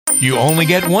You only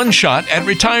get one shot at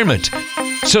retirement,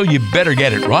 so you better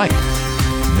get it right.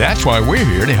 That's why we're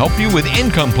here to help you with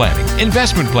income planning,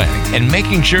 investment planning, and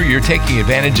making sure you're taking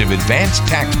advantage of advanced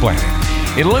tax planning.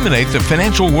 Eliminate the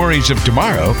financial worries of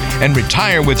tomorrow and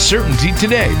retire with certainty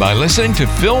today by listening to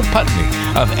Phil Putney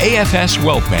of AFS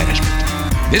Wealth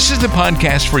Management. This is the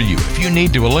podcast for you if you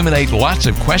need to eliminate lots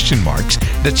of question marks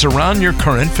that surround your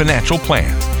current financial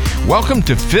plan. Welcome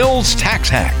to Phil's Tax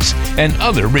Hacks and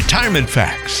Other Retirement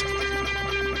Facts.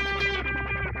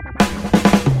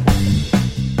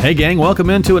 Hey gang,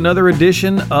 welcome into another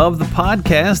edition of the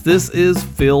podcast. This is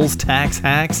Phil's Tax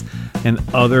Hacks and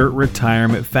Other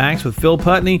Retirement Facts with Phil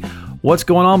Putney. What's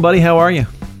going on, buddy? How are you?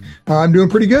 I'm doing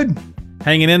pretty good.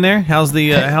 Hanging in there? How's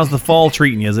the fall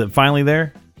treating you? Is it finally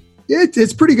there?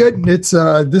 It's pretty good. It's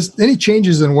any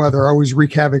changes in weather always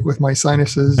wreak havoc with my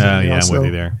sinuses. Oh yeah, I'm with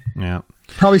you there. Yeah.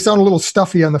 Probably sound a little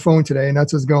stuffy on the phone today, and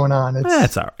that's what's going on.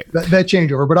 That's all right. That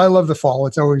changeover, but I love the fall.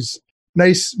 It's always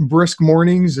nice, brisk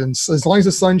mornings, and as long as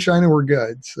the sun's shining, we're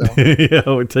good. So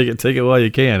yeah, take it while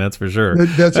you can. That's for sure.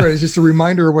 That's right. It's just a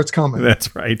reminder of what's coming.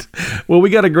 That's right. Well, we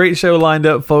got a great show lined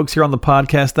up, folks, here on the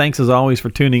podcast. Thanks as always for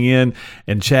tuning in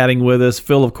and chatting with us.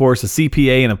 Phil, of course, a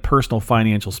CPA and a personal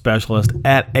financial specialist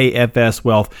at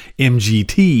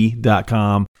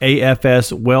AFSWealthMGT.com.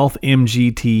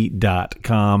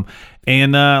 AFSWealthMGT.com.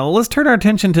 And let's turn our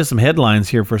attention to some headlines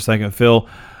here for a second, Phil.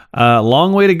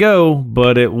 Long way to go,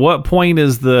 but at what point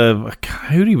is who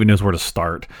even knows where to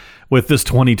start with this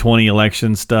 2020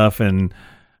 election stuff and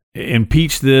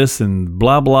impeach this and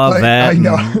blah, blah, that. I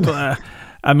know.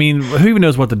 I mean, who even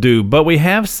knows what to do? But we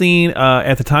have seen,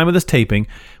 at the time of this taping,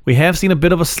 we have seen a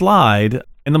bit of a slide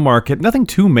in the market. Nothing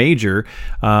too major.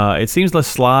 It seems to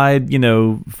slide,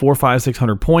 400, 500,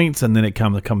 600 points, and then it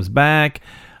comes back.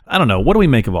 I don't know. What do we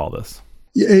make of all this?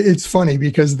 It's funny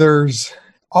because there's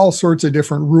all sorts of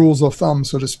different rules of thumb,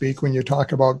 so to speak, when you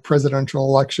talk about presidential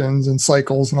elections and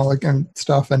cycles and all that kind of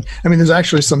stuff. And I mean, there's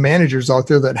actually some managers out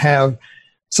there that have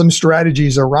some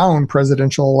strategies around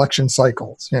presidential election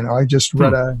cycles. I just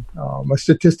read a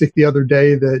statistic the other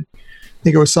day that I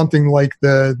think it was something like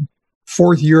the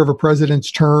fourth year of a president's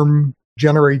term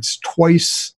generates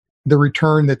twice the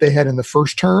return that they had in the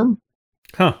first term.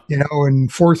 Huh. And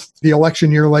the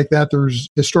election year like that, there's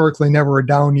historically never a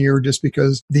down year just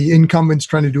because the incumbent's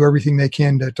trying to do everything they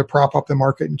can to prop up the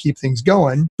market and keep things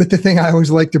going. But the thing I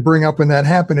always like to bring up when that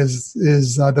happened is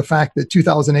the fact that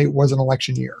 2008 was an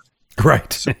election year.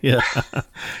 Right. So, yeah.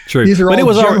 True. These are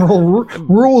all general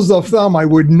rules of thumb. I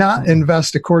would not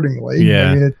invest accordingly.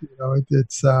 Yeah. I mean, it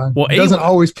doesn't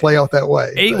always play out that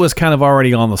way. 8 was kind of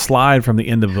already on the slide from the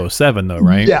end of 2007 though,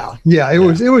 right? Yeah.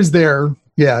 It was there.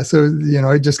 Yeah, so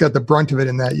it just got the brunt of it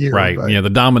in that year. Right. But. Yeah, the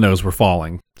dominoes were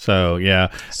falling. So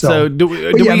yeah. So do we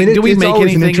it's make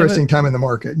always anything an interesting time in the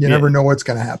market. You never know what's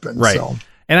going to happen. Right. So.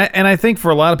 And I think for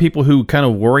a lot of people who kind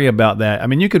of worry about that, I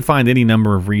mean, you could find any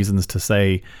number of reasons to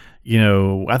say,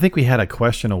 I think we had a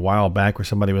question a while back where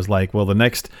somebody was like, well,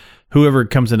 whoever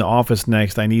comes into office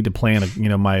next, I need to plan,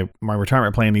 my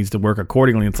retirement plan needs to work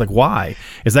accordingly. It's like, why?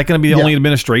 Is that going to be the only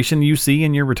administration you see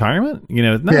in your retirement?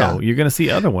 No, you're going to see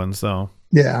other ones. So.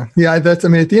 Yeah. At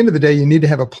the end of the day, you need to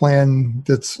have a plan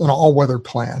that's an all-weather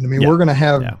plan. I mean, we're going to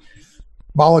have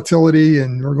volatility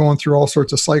and we're going through all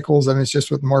sorts of cycles. I mean, it's just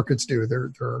what the markets do.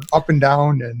 They're up and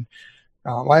down. And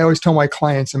I always tell my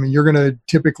clients, I mean, you're going to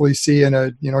typically see in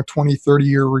a 20,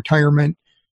 30-year retirement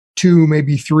 2,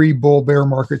 maybe 3 bull bear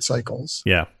market cycles.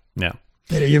 Yeah.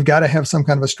 You've got to have some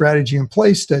kind of a strategy in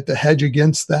place to hedge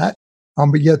against that.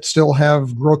 But yet still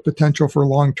have growth potential for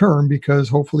long term because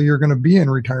hopefully you're going to be in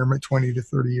retirement 20 to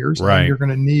 30 years. Right. And you're going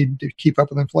to need to keep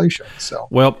up with inflation. So,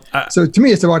 so to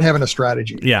me, it's about having a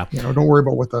strategy. Yeah. Don't worry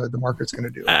about what the market's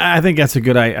going to do. I think that's a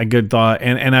good thought.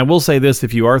 And I will say this,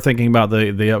 if you are thinking about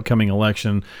the upcoming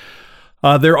election,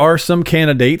 there are some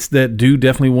candidates that do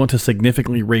definitely want to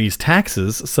significantly raise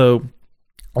taxes. So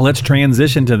let's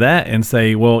transition to that and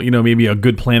say, well, maybe a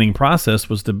good planning process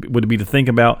would be to think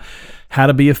about how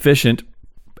to be efficient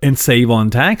and save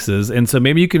on taxes. And so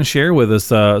maybe you can share with us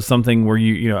something where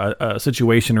a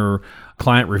situation or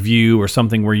client review or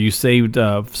something where you saved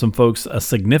some folks a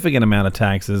significant amount of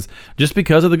taxes just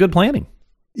because of the good planning.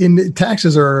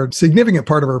 Taxes are a significant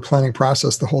part of our planning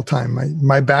process the whole time.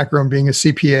 My background being a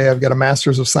CPA, I've got a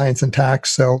master's of science in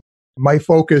tax. So my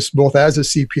focus both as a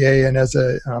CPA and as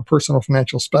a personal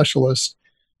financial specialist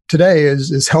today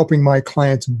is helping my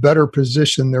clients better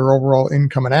position their overall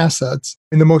income and assets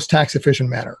in the most tax efficient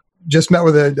manner. Just met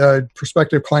with a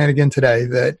prospective client again today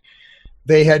that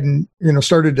they hadn't,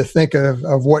 started to think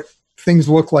of what things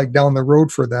look like down the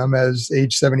road for them as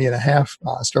age 70 and a half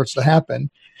starts to happen.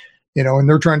 and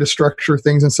they're trying to structure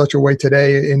things in such a way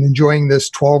today and enjoying this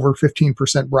 12 or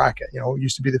 15% bracket. It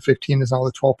used to be the 15 is now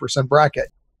the 12%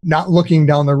 bracket. Not looking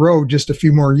down the road just a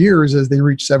few more years as they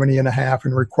reach 70 and a half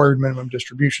and required minimum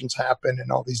distributions happen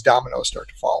and all these dominoes start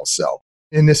to fall. So,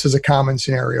 and this is a common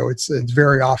scenario. It's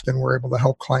very often we're able to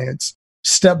help clients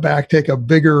step back, take a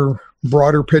bigger,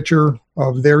 broader picture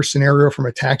of their scenario from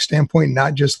a tax standpoint,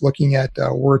 not just looking at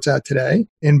where it's at today.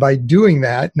 And by doing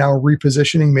that, now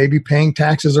repositioning, maybe paying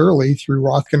taxes early through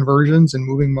Roth conversions and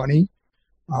moving money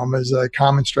is a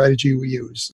common strategy we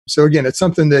use. So again, it's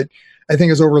something that I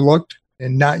think is overlooked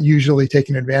and not usually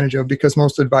taken advantage of because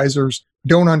most advisors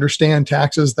don't understand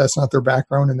taxes. That's not their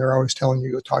background. And they're always telling you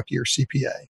to go talk to your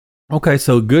CPA. Okay,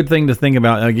 so good thing to think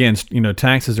about. Again,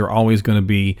 taxes are always going to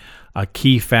be a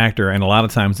key factor, and a lot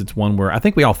of times it's one where I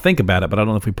think we all think about it, but I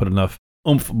don't know if we put enough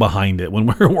oomph behind it when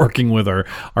we're working with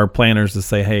our planners to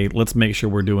say, hey, let's make sure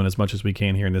we're doing as much as we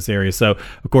can here in this area. So,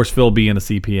 of course, Phil being a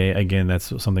CPA, again,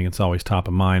 that's something that's always top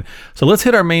of mind. So let's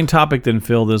hit our main topic then,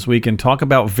 Phil, this week and talk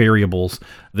about variables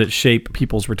that shape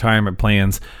people's retirement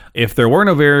plans. If there were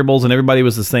no variables and everybody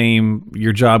was the same,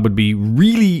 your job would be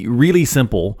really, really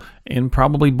simple and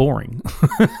probably boring.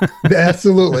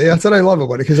 Absolutely. That's what I love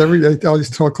about it because I always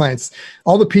tell clients,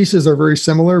 all the pieces are very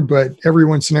similar, but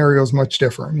everyone's scenario is much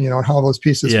different, and how those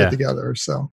pieces fit together.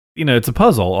 So, it's a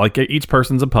puzzle. Like each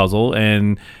person's a puzzle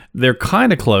and they're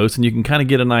kind of close and you can kind of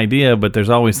get an idea, but there's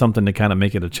always something to kind of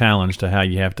make it a challenge to how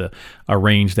you have to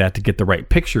arrange that to get the right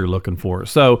picture you're looking for.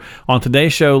 So on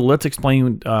today's show, let's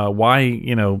explain why,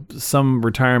 some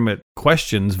retirement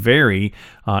questions vary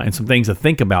and some things to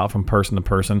think about from person to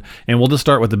person. And we'll just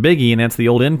start with the biggie, and that's the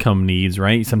old income needs,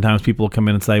 right? Sometimes people will come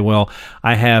in and say, well,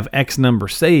 I have X number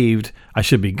saved, I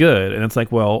should be good. And it's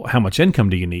like, well, how much income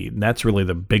do you need? And that's really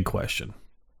the big question.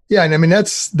 Yeah, and I mean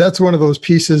that's one of those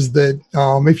pieces that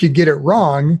if you get it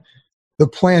wrong, the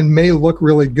plan may look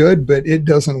really good, but it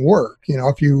doesn't work.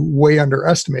 If you way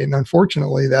underestimate, and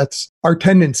unfortunately, that's our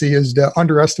tendency is to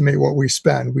underestimate what we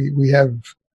spend. We have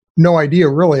no idea,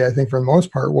 really. I think for the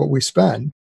most part, what we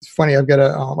spend. It's funny.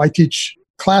 I teach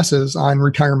classes on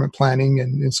retirement planning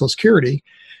and Social Security.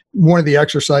 One of the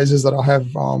exercises that I'll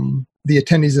have the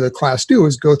attendees of the class do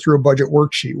is go through a budget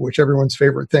worksheet, which everyone's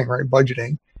favorite thing, right?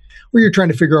 Budgeting. Where you're trying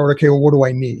to figure out, okay, well, what do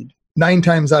I need? 9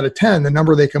 times out of 10, the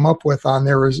number they come up with on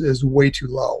there is way too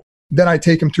low. Then I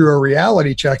take them through a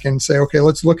reality check and say, okay,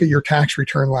 let's look at your tax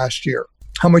return last year.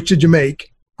 How much did you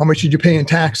make? How much did you pay in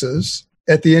taxes?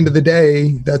 At the end of the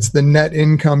day, that's the net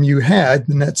income you had,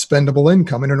 the net spendable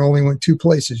income, and it only went 2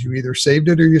 places. You either saved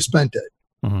it or you spent it.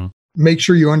 Mm-hmm. Make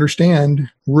sure you understand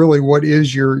really what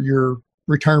is your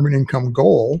retirement income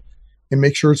goal and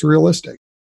make sure it's realistic.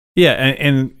 Yeah,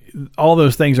 and all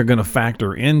those things are going to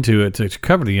factor into it to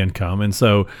cover the income. And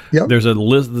so there's a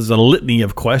litany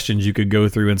of questions you could go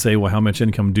through and say, well, how much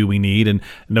income do we need? And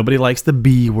nobody likes the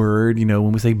B word,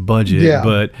 when we say budget. Yeah.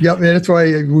 But and that's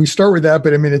why we start with that.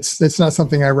 But I mean, it's not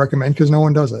something I recommend because no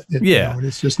one does it.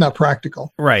 It's just not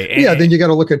practical. Right. Then you got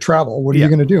to look at travel. What are you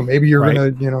going to do? Maybe you're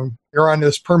going to, you're on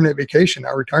this permanent vacation,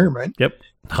 not retirement. Yep.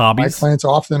 Hobbies. My clients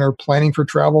often are planning for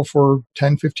travel for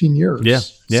 10, 15 years. Yeah.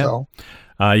 So.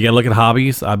 You got to look at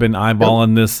hobbies. I've been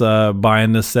eyeballing this,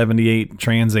 buying this 78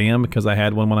 Trans Am because I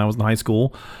had one when I was in high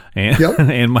school. And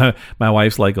and my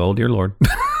wife's like, oh, dear Lord.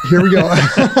 Here we go.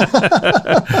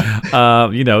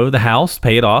 The house,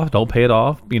 pay it off, don't pay it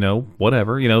off,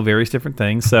 whatever, various different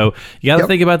things. So you got to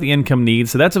think about the income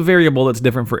needs. So that's a variable that's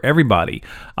different for everybody.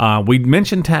 We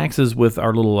mentioned taxes with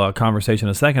our little conversation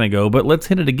a second ago, but let's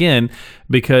hit it again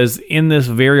because in this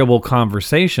variable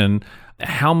conversation,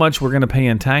 how much we're going to pay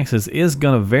in taxes is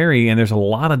going to vary, and there's a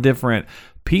lot of different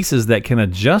pieces that can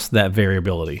adjust that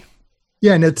variability.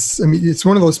 Yeah, and it's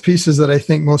one of those pieces that I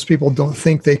think most people don't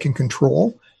think they can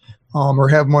control or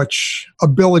have much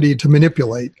ability to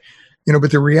manipulate.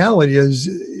 But the reality is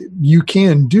you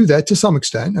can do that to some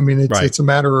extent. I mean, it's a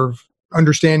matter of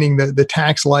understanding the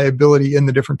tax liability in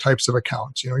the different types of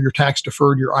accounts. Your tax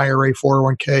deferred, your IRA,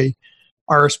 401k,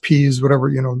 RSPs, whatever,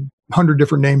 100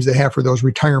 different names they have for those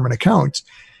retirement accounts.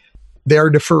 They are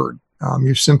deferred.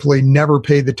 You simply never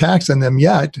paid the tax on them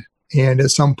yet. And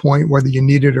at some point, whether you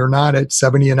need it or not, at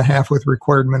 70 and a half with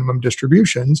required minimum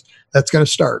distributions, that's going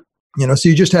to start. So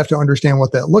you just have to understand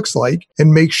what that looks like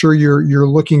and make sure you're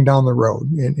looking down the road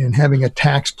and having a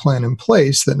tax plan in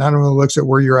place that not only looks at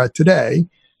where you're at today,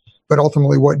 but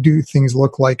ultimately what do things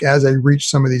look like as I reach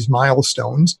some of these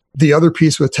milestones. The other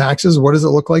piece with taxes, what does it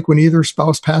look like when either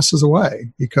spouse passes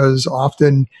away? Because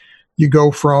often you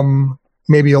go from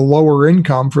maybe a lower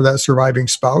income for that surviving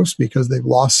spouse because they've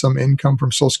lost some income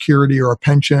from Social Security or a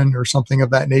pension or something of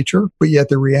that nature. But yet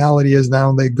the reality is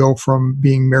now they go from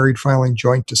being married filing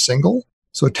joint to single.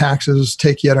 So taxes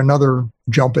take yet another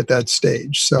jump at that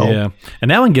stage. So yeah,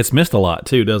 and that one gets missed a lot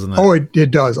too, doesn't it? Oh,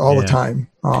 it does all the time.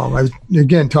 I was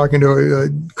again talking to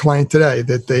a client today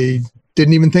that they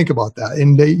didn't even think about that,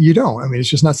 and you don't. I mean, it's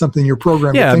just not something you're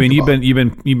programmed. Yeah, to think about.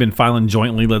 you've been filing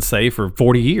jointly, let's say, for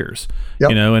 40 years. Yep.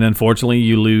 You know, and unfortunately,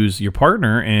 you lose your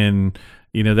partner, and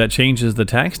you know that changes the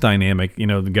tax dynamic. You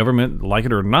know, the government, like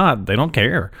it or not, they don't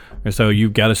care. And so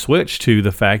you've got to switch to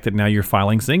the fact that now you're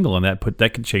filing single, and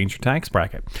that could change your tax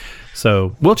bracket.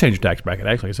 So we'll change your tax bracket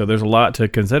actually. So there's a lot to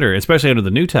consider, especially under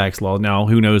the new tax law. Now,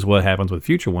 who knows what happens with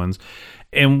future ones?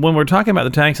 And when we're talking about the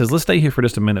taxes, let's stay here for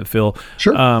just a minute, Phil.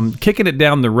 Sure. Kicking it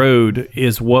down the road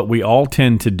is what we all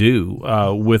tend to do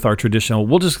with our traditional.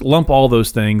 We'll just lump all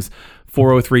those things,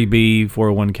 403B,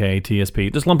 401k,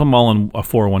 TSP, just lump them all in a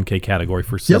 401k category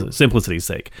for simplicity's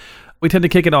sake. We tend to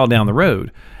kick it all down the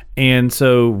road. And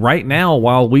so right now,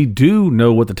 while we do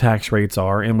know what the tax rates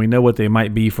are and we know what they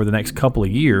might be for the next couple of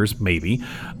years, maybe,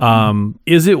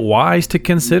 is it wise to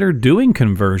consider doing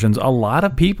conversions? A lot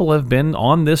of people have been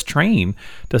on this train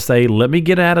to say, let me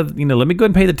go ahead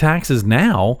and pay the taxes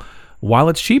now while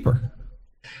it's cheaper.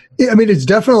 Yeah, I mean, it's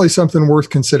definitely something worth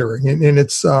considering. And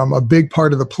it's a big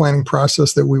part of the planning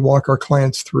process that we walk our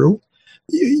clients through.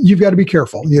 You've got to be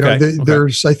careful. You know,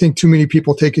 there's, I think too many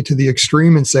people take it to the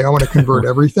extreme and say, I want to convert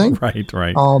everything. Right.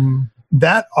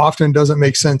 That often doesn't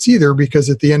make sense either, because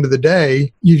at the end of the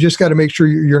day, you just got to make sure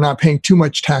you're not paying too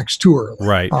much tax too early.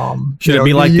 Right. Should it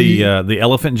be like the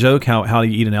elephant joke? How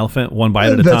you eat an elephant one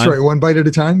bite at a time? That's right. One bite at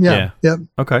a time. Yeah. Yep.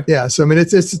 Okay. Yeah. So, I mean,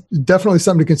 it's definitely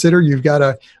something to consider. You've got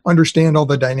to understand all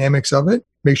the dynamics of it.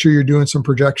 Make sure you're doing some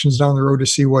projections down the road to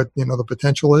see what, the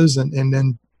potential is. And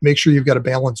then make sure you've got a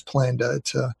balanced plan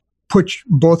to put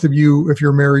both of you, if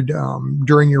you're married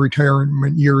during your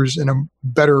retirement years, in a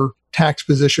better tax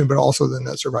position, but also than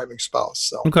that surviving spouse.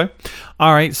 So okay.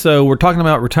 All right. So we're talking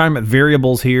about retirement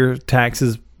variables here.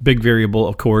 Taxes, big variable,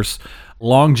 of course.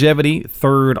 Longevity,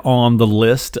 third on the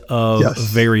list of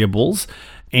variables.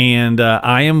 And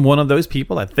I am one of those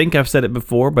people. I think I've said it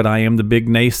before, but I am the big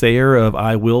naysayer of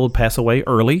I will pass away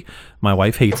early. My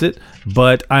wife hates it,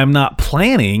 but I'm not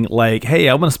planning like, hey,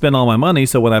 I'm going to spend all my money,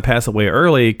 so when I pass away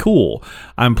early, cool.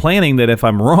 I'm planning that if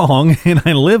I'm wrong and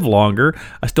I live longer,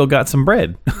 I still got some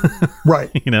bread. Right.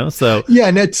 So. Yeah,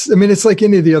 and it's like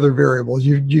any of the other variables.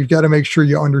 You've got to make sure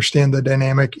you understand the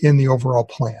dynamic in the overall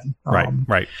plan.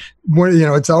 Right.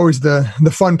 It's always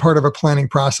the fun part of a planning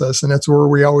process, and that's where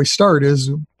we always start is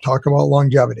talk about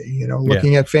longevity,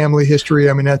 looking at family history.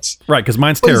 I mean, that's right. Cause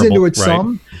mine's terrible. Into it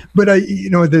some, but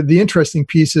the interesting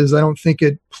piece is I don't think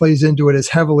it plays into it as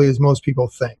heavily as most people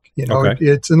think.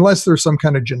 It's unless there's some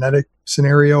kind of genetic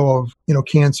scenario of,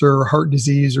 cancer or heart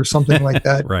disease or something like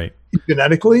that. Right.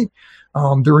 Genetically.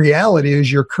 The reality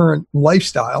is your current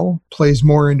lifestyle plays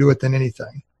more into it than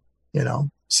anything,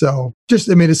 so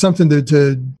it's something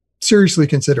to seriously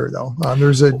consider, though.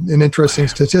 There's an interesting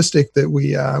statistic that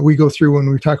we go through when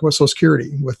we talk about Social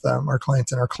Security with our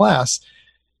clients in our class,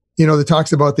 that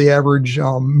talks about the average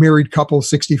married couple,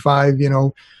 65,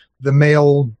 the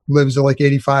male lives to like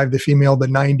 85, the female to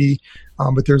 90.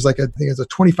 But there's I think it's a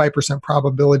 25%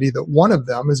 probability that one of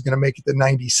them is going to make it to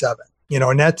 97,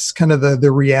 and that's kind of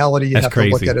the reality you have to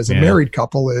look at as a married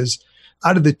couple is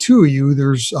out of the two of you,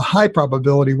 there's a high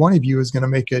probability one of you is going to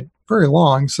make it very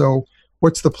long. So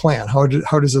what's the plan? How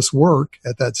does this work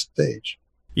at that stage?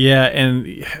 Yeah.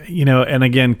 And, and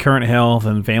again, current health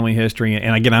and family history.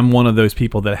 And again, I'm one of those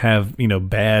people that have,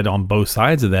 bad on both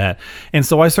sides of that. And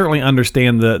so I certainly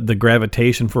understand the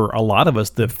gravitation for a lot of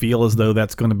us that feel as though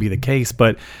that's going to be the case.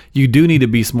 But you do need to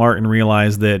be smart and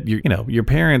realize that, your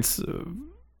parents'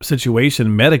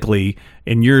 situation medically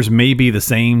and yours may be the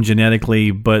same genetically,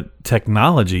 but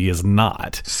technology is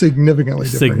not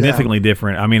significantly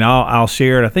different. I mean, I'll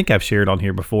share it. I think I've shared on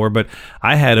here before, but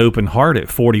I had open heart at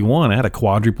 41. I had a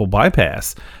quadruple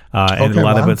bypass, and a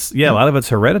lot of it's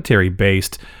hereditary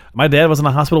based. My dad was in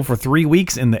the hospital for 3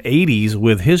 weeks in the 80s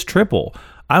with his triple.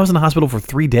 I was in the hospital for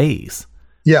 3 days.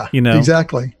 Yeah,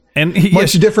 exactly. And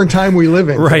much different time we live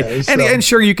in right today, so. And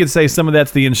sure, you could say some of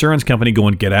that's the insurance company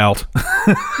going, get out.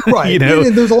 Right.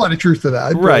 There's a lot of truth to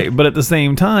that, right? But at the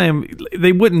same time,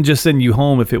 they wouldn't just send you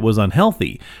home if it was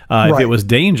unhealthy, if it was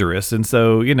dangerous. And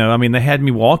so they had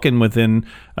me walking within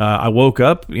I woke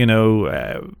up,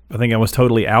 I think I was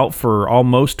totally out for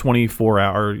almost 24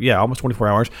 hours. Yeah, almost 24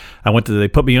 hours. They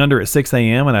put me under at 6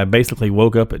 a.m. and I basically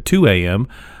woke up at 2 a.m.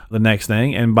 the next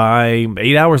thing, and by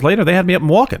 8 hours later they had me up and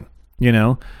walking. you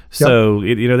know? So,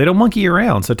 they don't monkey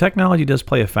around. So technology does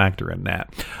play a factor in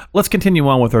that. Let's continue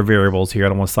on with our variables here. I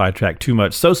don't want to sidetrack too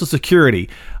much. Social Security,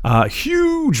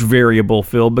 huge variable,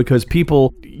 Phil, because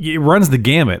it runs the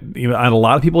gamut. And a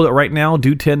lot of people that right now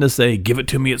do tend to say, give it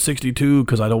to me at 62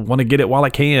 because I don't want to get it while I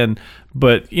can.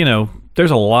 But,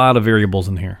 there's a lot of variables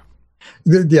in here.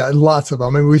 Yeah, lots of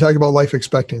them. I mean, we talk about life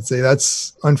expectancy.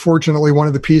 That's unfortunately one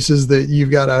of the pieces that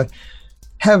you've got to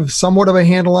have somewhat of a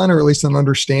handle on, or at least an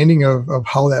understanding of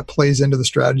how that plays into the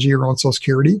strategy around Social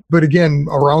Security. But again,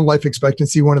 around life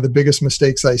expectancy, one of the biggest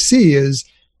mistakes I see is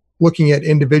looking at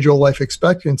individual life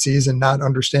expectancies and not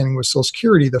understanding with Social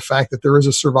Security the fact that there is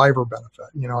a survivor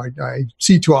benefit. I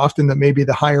see too often that maybe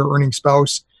the higher earning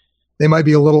spouse, they might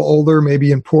be a little older,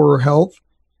 maybe in poorer health,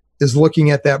 is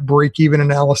looking at that break-even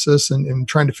analysis and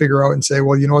trying to figure out and say,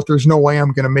 well, you know what, there's no way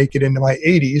I'm going to make it into my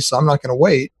 80s, so I'm not going to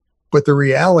wait. But the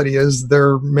reality is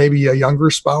there may be a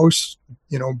younger spouse,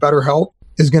 better health,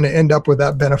 is going to end up with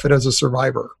that benefit as a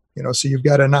survivor. So you've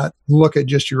got to not look at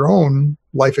just your own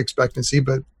life expectancy,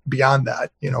 but beyond that,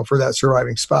 for that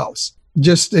surviving spouse.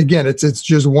 Just again, it's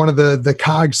just one of the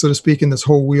cogs, so to speak, in this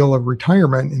whole wheel of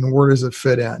retirement, and where does it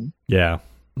fit in? Yeah.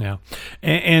 Yeah.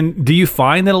 And do you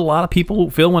find that a lot of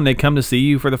people, Phil, when they come to see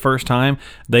you for the first time,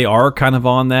 they are kind of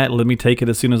on that, let me take it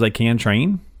as soon as I can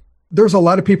train? There's a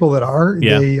lot of people that are.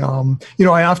 Yeah. They,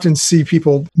 I often see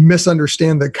people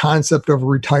misunderstand the concept of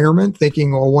retirement,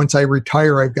 thinking, well, once I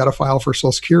retire, I've got to file for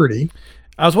Social Security.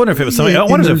 I was wondering if it was something. I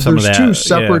wonder if some of that. There's two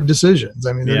separate decisions.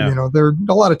 I mean, Yeah. they're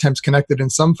a lot of times connected in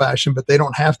some fashion, but they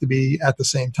don't have to be at the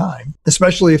same time.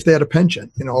 Especially if they had a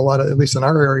pension. A lot of, at least in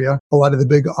our area, a lot of the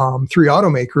big 3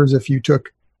 automakers, if you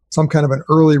took some kind of an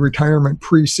early retirement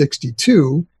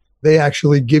pre-62, they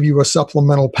actually give you a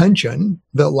supplemental pension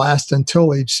that lasts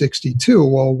until age 62.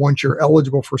 Well, once you're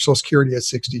eligible for Social Security at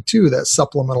 62, that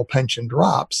supplemental pension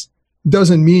drops.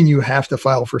 Doesn't mean you have to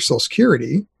file for Social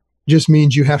Security. Just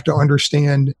means you have to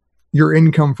understand your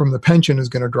income from the pension is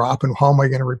going to drop, and how am I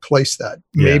going to replace that?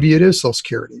 Yeah. Maybe it is Social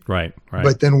Security. Right.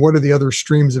 But then what are the other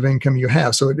streams of income you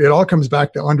have? So it all comes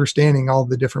back to understanding all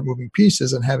the different moving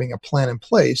pieces and having a plan in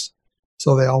place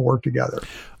so they all work together.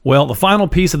 Well, the final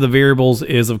piece of the variables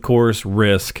is, of course,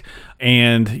 risk.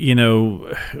 And,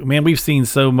 man, we've seen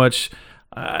so much.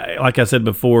 Like I said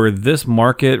before, this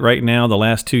market right now, the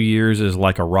last 2 years is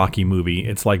like a Rocky movie.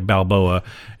 It's like Balboa.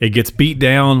 It gets beat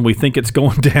down. We think it's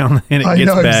going down, and it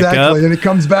gets back up. And it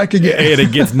comes back again. And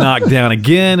it gets knocked down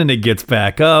again, and it gets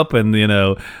back up. And,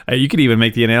 you could even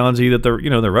make the analogy that the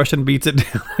Russian beats it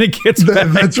down and it gets back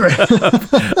That's right.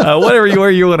 up.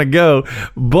 Where you want to go.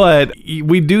 But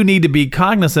we do need to be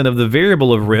cognizant of the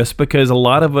variable of risk, because a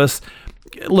lot of us,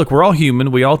 look, we're all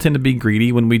human. We all tend to be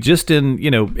greedy. When we just in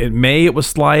May it was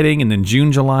sliding, and then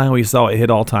June, July, we saw it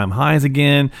hit all-time highs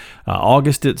again.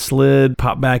 August it slid,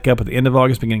 popped back up at the end of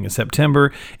August, beginning of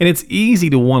September. And it's easy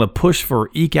to want to push for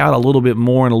eke out a little bit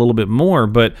more and a little bit more.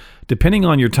 But depending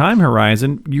on your time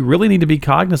horizon, you really need to be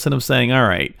cognizant of saying, all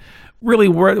right, really,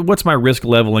 what's my risk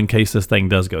level in case this thing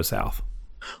does go south?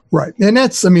 Right. And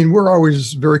we're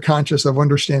always very conscious of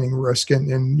understanding risk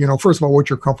and first of all, what's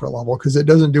your comfort level? Because it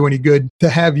doesn't do any good to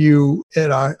have you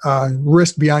at a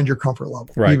risk beyond your comfort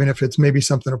level, right, even if it's maybe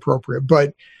something appropriate.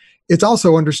 But it's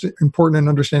also important in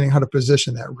understanding how to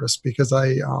position that risk, because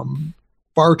I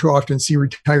far too often see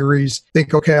retirees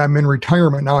think, okay, I'm in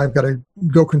retirement now, I've got to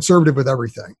go conservative with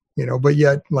everything, but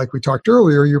yet, like we talked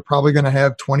earlier, you're probably going to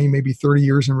have 20, maybe 30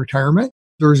 years in retirement.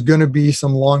 There's going to be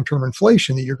some long-term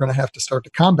inflation that you're going to have to start to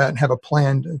combat and have a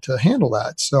plan to handle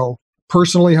that. So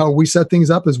personally, how we set things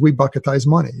up is we bucketize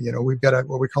money. We've got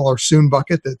what we call our soon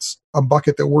bucket. That's a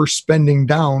bucket that we're spending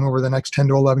down over the next 10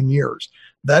 to 11 years.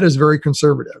 That is very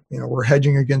conservative. We're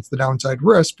hedging against the downside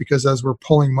risk, because as we're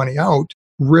pulling money out,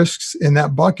 risks in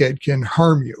that bucket can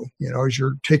harm you. As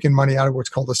you're taking money out of what's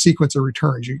called a sequence of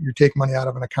returns, you take money out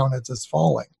of an account as it's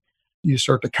falling. You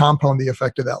start to compound the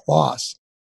effect of that loss.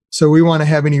 So we want to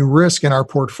have any risk in our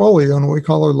portfolio in what we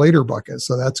call our later bucket.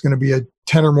 So that's going to be a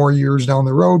 10 or more years down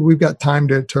the road. We've got time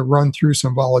to run through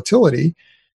some volatility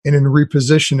and then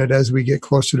reposition it as we get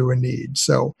closer to a need.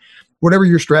 So whatever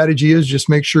your strategy is, just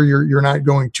make sure you're not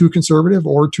going too conservative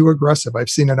or too aggressive. I've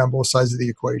seen it on both sides of the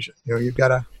equation. You've got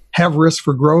to have risk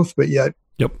for growth, but yet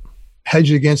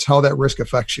hedge against how that risk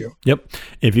affects you. Yep.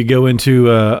 If you go into,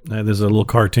 there's a little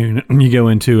cartoon, you go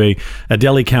into a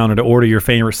deli counter to order your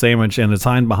favorite sandwich, and the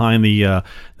sign behind the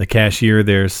cashier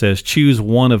there says, choose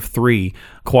one of 3,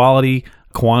 quality,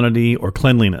 quantity, or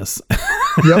cleanliness.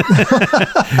 Yep.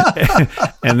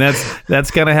 And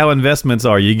that's kind of how investments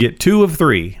are. You get 2 of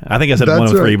 3. I think I said 1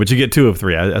 of 3, but you get 2 of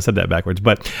 3. I said that backwards.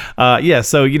 But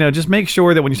so just make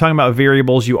sure that when you're talking about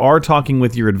variables, you are talking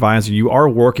with your advisor. You are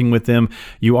working with them.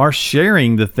 You are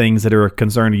sharing the things that are a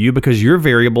concern to you, because your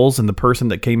variables and the person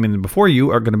that came in before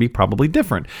you are going to be probably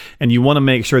different. And you want to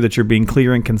make sure that you're being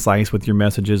clear and concise with your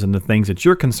messages and the things that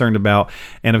you're concerned about.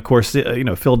 And of course,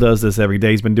 Phil does this every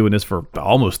day. He's been doing this for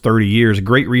almost 30 years. A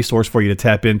great resource for you to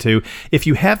tap into. If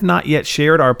you have not yet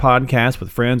shared our podcast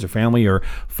with friends or family or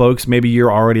folks, maybe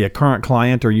you're already a current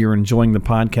client or you're enjoying the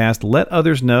podcast, let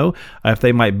others know if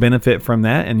they might benefit from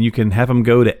that. And you can have them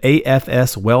go to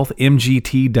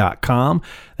afswealthmgt.com.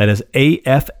 That is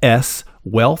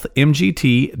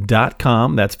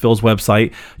afswealthmgt.com. That's Phil's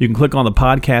website. You can click on the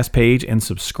podcast page and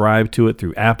subscribe to it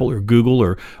through Apple or Google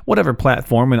or whatever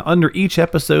platform. And under each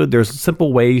episode, there's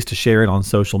simple ways to share it on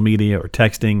social media or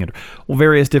texting and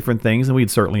various different things, and we'd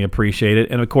certainly appreciate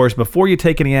it. And of course, before you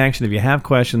take any action, if you have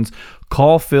questions,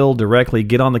 call Phil directly.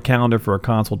 Get on the calendar for a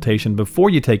consultation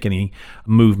before you take any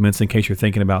movements in case you're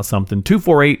thinking about something.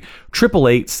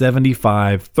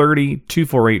 248-888-7530,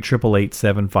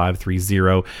 248-888-7530.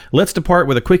 Let's depart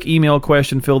with a quick email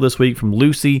question, Phil, this week from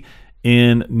Lucy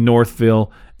in Northville.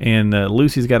 And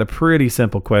Lucy's got a pretty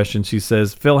simple question. She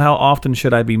says, Phil, how often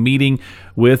should I be meeting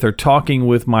with or talking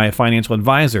with my financial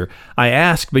advisor? I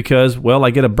ask because, well, I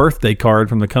get a birthday card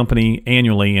from the company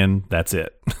annually, and that's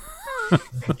it.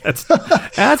 That's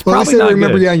probably not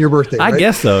remember good. You on your birthday, right? I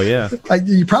guess so, yeah.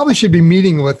 You probably should be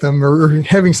meeting with them or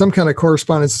having some kind of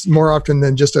correspondence more often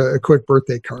than just a quick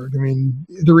birthday card. I mean,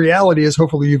 the reality is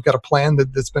hopefully you've got a plan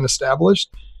that's been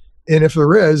established. And if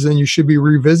there is, then you should be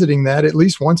revisiting that at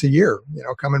least once a year,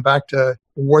 coming back to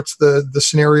what's the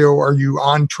scenario. Are you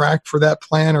on track for that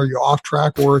plan? Are you off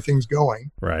track? Where are things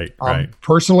going? Right.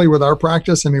 Personally, with our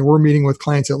practice, I mean, we're meeting with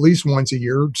clients at least once a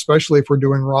year, especially if we're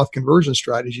doing Roth conversion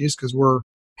strategies, because we're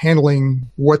handling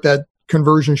what that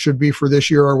conversion should be for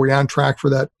this year. Are we on track for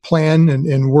that plan?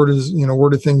 And where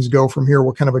do things go from here?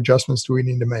 What kind of adjustments do we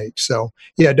need to make? So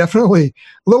yeah, definitely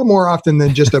a little more often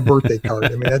than just a birthday card.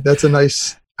 I mean, that's a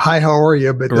nice, hi, how are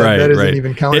you? But that doesn't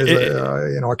even count as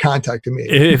a contact to me.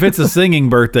 If it's a singing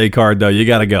birthday card, though, you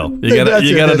got to go. You got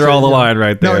to draw the line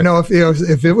right there. No. If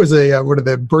it was what are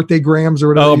the birthday grams or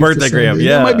whatever? Oh, birthday gram.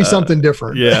 Yeah, it might be something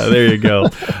different. Yeah, there you go.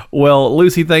 Well,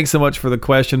 Lucy, thanks so much for the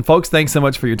question, folks. Thanks so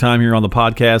much for your time here on the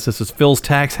podcast. This is Phil's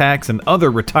Tax Hacks and Other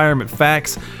Retirement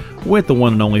Facts with the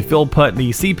one and only Phil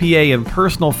Putney, CPA and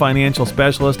personal financial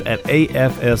specialist at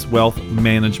AFS Wealth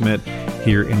Management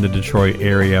here in the Detroit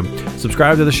area.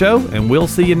 Subscribe to the show, and we'll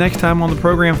see you next time on the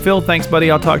program. Phil, thanks,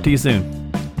 buddy. I'll talk to you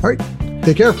soon. All right.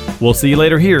 Take care. We'll see you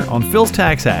later here on Phil's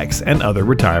Tax Hacks and Other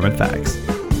Retirement Facts.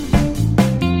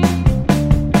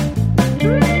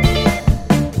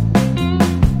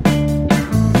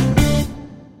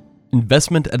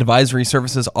 Investment advisory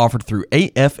services offered through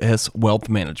AFS Wealth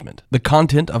Management. The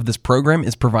content of this program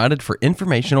is provided for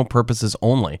informational purposes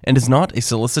only and is not a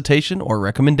solicitation or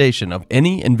recommendation of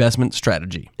any investment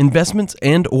strategy. Investments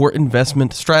and/or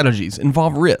investment strategies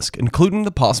involve risk, including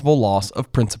the possible loss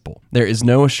of principal. There is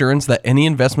no assurance that any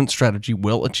investment strategy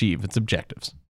will achieve its objectives.